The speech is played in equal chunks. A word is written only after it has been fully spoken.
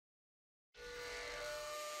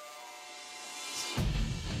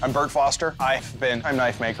I'm Bert Foster. I'm a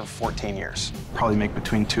knife maker for 14 years. Probably make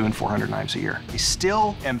between 200 and 400 knives a year. I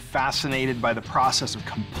still am fascinated by the process of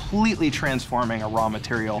completely transforming a raw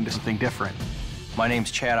material into something different. My name's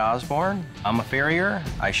Chad Osborne. I'm a farrier.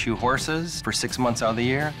 I shoe horses for 6 months out of the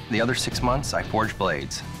year. The other 6 months, I forge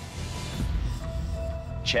blades.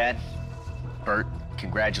 Chad, Bert,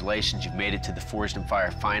 congratulations, you've made it to the Forged in Fire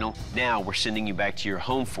final. Now we're sending you back to your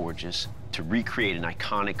home forges to recreate an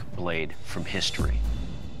iconic blade from history.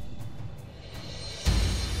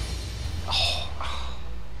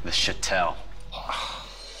 The Shotel.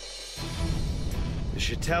 The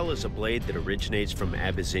Shotel is a blade that originates from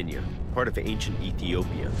Abyssinia, part of ancient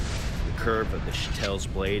Ethiopia. The curve of the Shotel's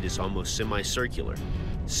blade is almost semicircular,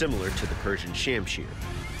 similar to the Persian shamshir,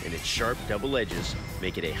 and its sharp double edges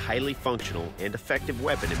make it a highly functional and effective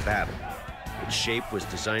weapon in battle. Its shape was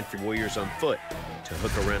designed for warriors on foot, to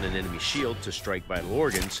hook around an enemy's shield to strike vital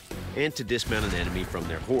organs, and to dismount an enemy from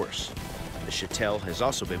their horse. The Shotel has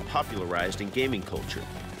also been popularized in gaming culture,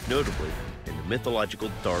 notably in the mythological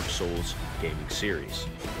Dark Souls gaming series.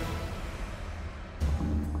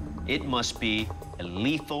 It must be a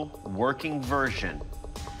lethal, working version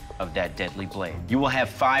of that deadly blade. You will have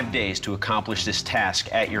 5 days to accomplish this task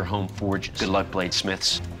at your home forges. Good luck,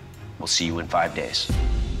 bladesmiths. We'll see you in 5 days.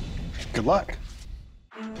 Good luck.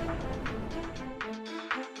 I'm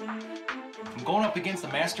going up against the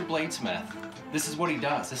master bladesmith. This is what he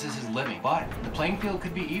does. This is his living. But the playing field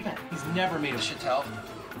could be even. He's never made a Shotel.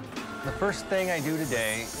 The first thing I do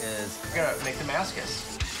today is I gotta make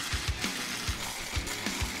Damascus.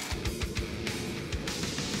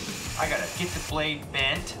 I gotta get the blade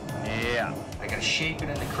bent. yeah. I gotta shape it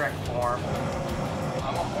in the correct form.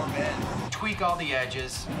 I want more bend. Tweak all the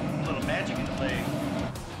edges. A little magic in the blade.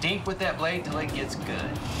 Dink with that blade till it gets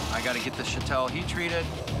good. I gotta get the Shotel heat treated.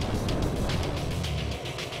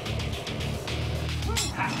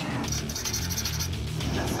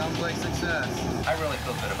 That sounds like success. I really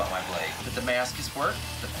feel good about my blade. The Damascus work,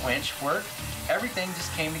 the quench work, everything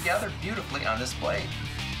just came together beautifully on this blade.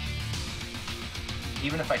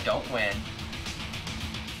 Even if I don't win,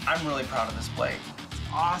 I'm really proud of this blade.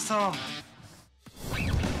 Awesome.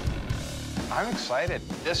 I'm excited.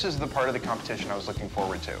 This is the part of the competition I was looking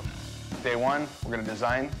forward to. Day one, we're gonna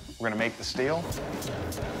design, we're gonna make the steel,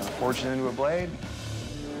 forge it into a blade.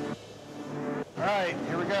 All right,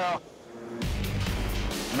 here we go.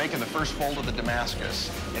 I'm making the first fold of the Damascus.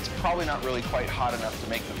 It's probably not really quite hot enough to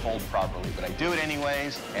make the fold properly, but I do it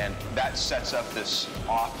anyways, and that sets up this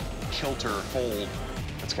off-kilter fold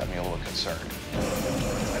that's got me a little concerned.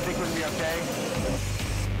 I think we're gonna be okay.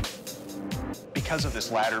 Because of this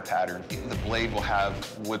ladder pattern, the blade will have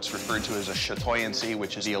what's referred to as a chatoyancy,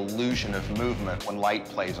 which is the illusion of movement when light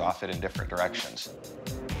plays off it in different directions.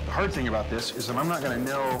 The hard thing about this is that I'm not gonna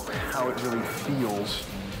know how it really feels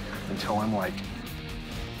until I'm like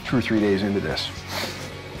 2 or 3 days into this.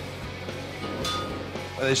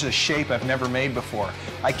 This is a shape I've never made before.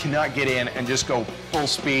 I cannot get in and just go full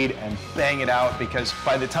speed and bang it out, because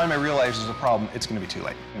by the time I realize there's a problem, it's gonna be too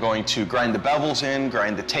late. I'm going to grind the bevels in,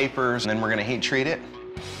 grind the tapers, and then we're gonna heat treat it.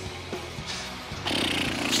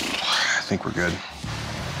 I think we're good.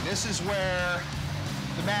 This is where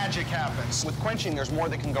the magic happens. With quenching, there's more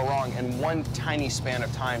that can go wrong in one tiny span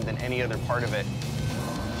of time than any other part of it.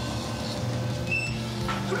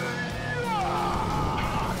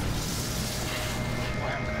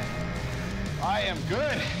 I am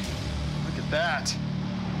good. Look at that.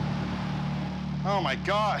 Oh my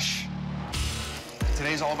gosh.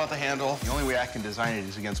 Today's all about the handle. The only way I can design it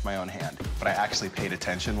is against my own hand. But I actually paid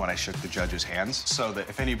attention when I shook the judges' hands, so that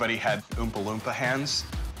if anybody had Oompa Loompa hands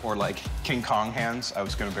or like King Kong hands, I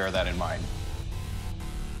was gonna bear that in mind.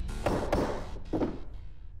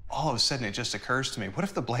 All of a sudden, it just occurs to me, what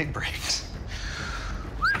if the blade breaks?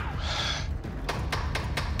 I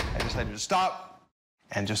decided to stop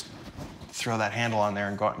and just throw that handle on there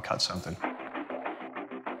and go out and cut something.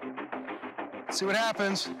 See what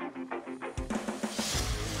happens.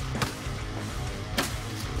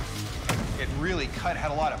 It really had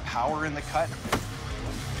a lot of power in the cut.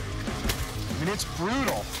 I mean, it's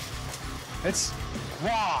brutal. It's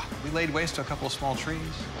raw. We laid waste to a couple of small trees.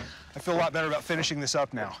 I feel a lot better about finishing this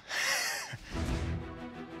up now.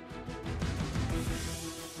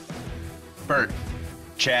 Bert,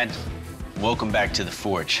 Chad, welcome back to the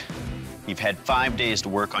Forge. You've had 5 days to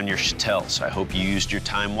work on your Shotel, so I hope you used your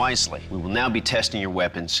time wisely. We will now be testing your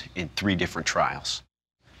weapons in 3 different trials.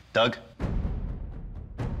 Doug?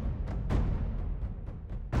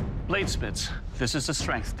 Bladesmiths, this is the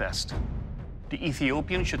strength test. The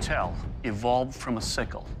Ethiopian Shotel evolved from a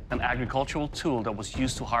sickle, an agricultural tool that was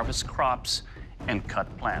used to harvest crops and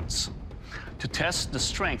cut plants. To test the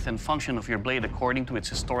strength and function of your blade according to its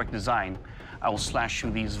historic design, I will slash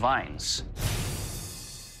through these vines.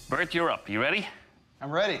 Bert, you're up. You ready?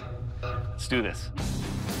 I'm ready. Let's do this.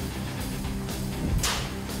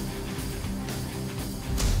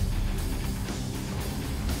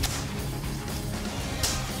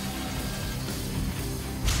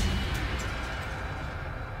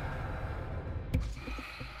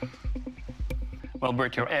 Well,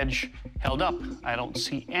 Bert, your edge held up. I don't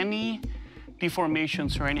see any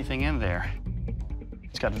deformations or anything in there.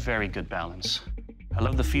 It's got very good balance. I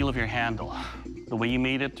love the feel of your handle. The way you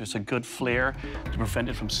made it, there's a good flare to prevent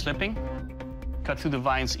it from slipping. Cut through the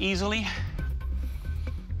vines easily.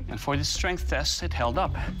 And for this strength test, it held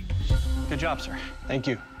up. Good job, sir. Thank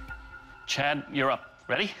you. Chad, you're up.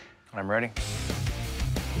 Ready? I'm ready.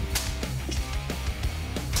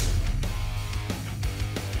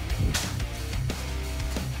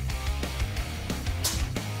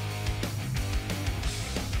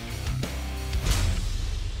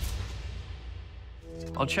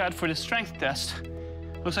 Well, Chad, for the strength test,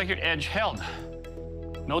 looks like your edge held.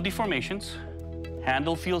 No deformations,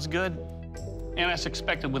 handle feels good, and as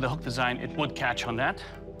expected with the hook design, it would catch on that.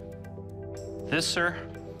 This, sir,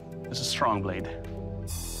 is a strong blade.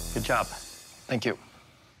 Good job. Thank you.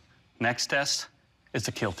 Next test is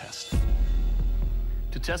the kill test.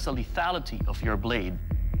 To test the lethality of your blade,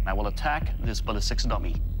 I will attack this ballistics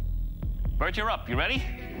dummy. Bert, you're up. You ready?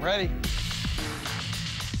 I'm ready.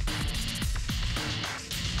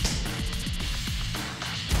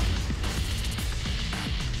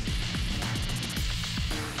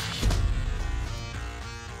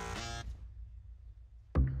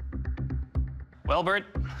 Well, Bert,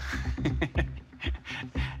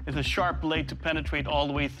 it's a sharp blade to penetrate all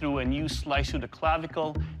the way through, and you slice through the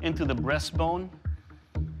clavicle into the breastbone.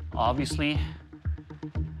 Obviously,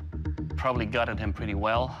 probably gutted him pretty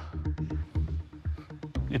well.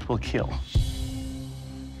 It will kill.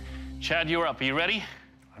 Chad, you're up. Are you ready?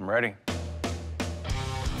 I'm ready.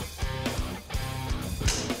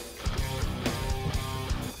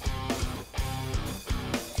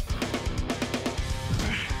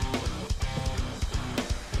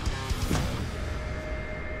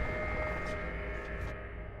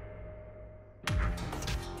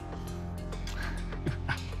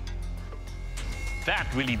 That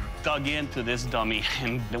really dug into this dummy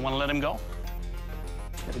and didn't want to let him go.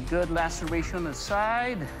 Got a good laceration on the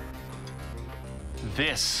side.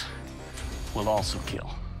 This will also kill.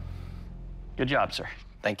 Good job, sir.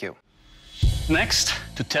 Thank you. Next,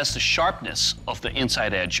 to test the sharpness of the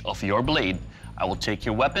inside edge of your blade, I will take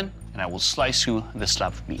your weapon and I will slice through this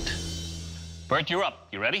slab of meat. Bert, you're up.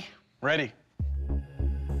 You ready? Ready.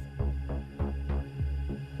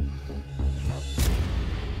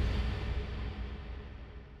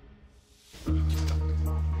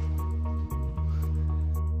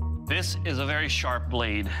 This is a very sharp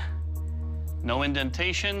blade. No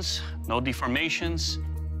indentations, no deformations.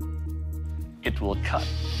 It will cut.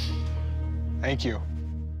 Thank you.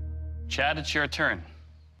 Chad, it's your turn.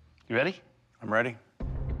 You ready? I'm ready.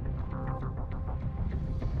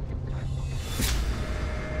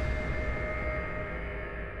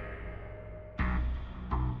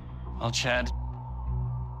 Well, Chad,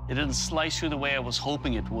 it didn't slice through the way I was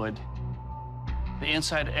hoping it would. The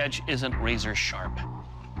inside edge isn't razor sharp.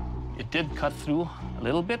 It did cut through a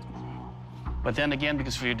little bit, but then again,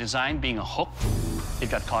 because of your design being a hook, it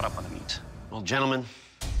got caught up on the meat. Well, gentlemen,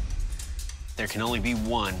 there can only be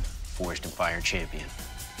one Forged in Fire champion.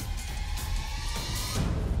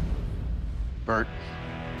 Bert,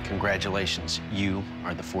 congratulations. You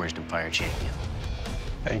are the Forged in Fire champion.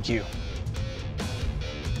 Thank you.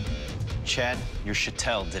 Chad, your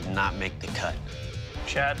Shotel did not make the cut.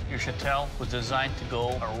 Chad, your Shotel was designed to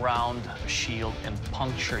go around a shield and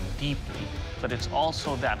puncture deeply, but it's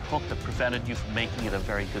also that hook that prevented you from making it a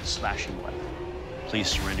very good slashing weapon. Please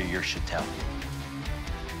surrender your Shotel.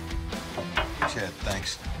 Chad,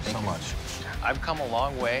 thanks so much. I've come a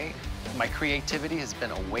long way. My creativity has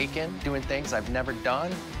been awakened, doing things I've never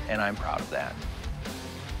done, and I'm proud of that.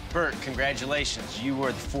 Bert, congratulations. You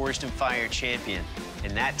are the Forged in Fire champion,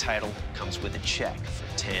 and that title comes with a check for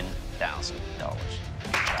 $10,000.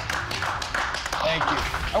 Thank you.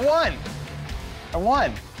 I won. I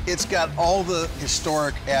won. It's got all the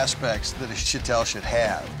historic aspects that a Shotel should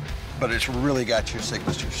have, but it's really got your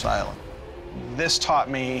signature silent. This taught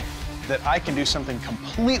me that I can do something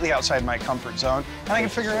completely outside my comfort zone, and I can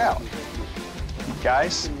figure it out.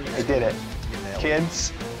 Guys, I did it.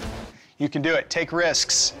 Kids, you can do it. Take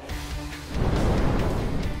risks.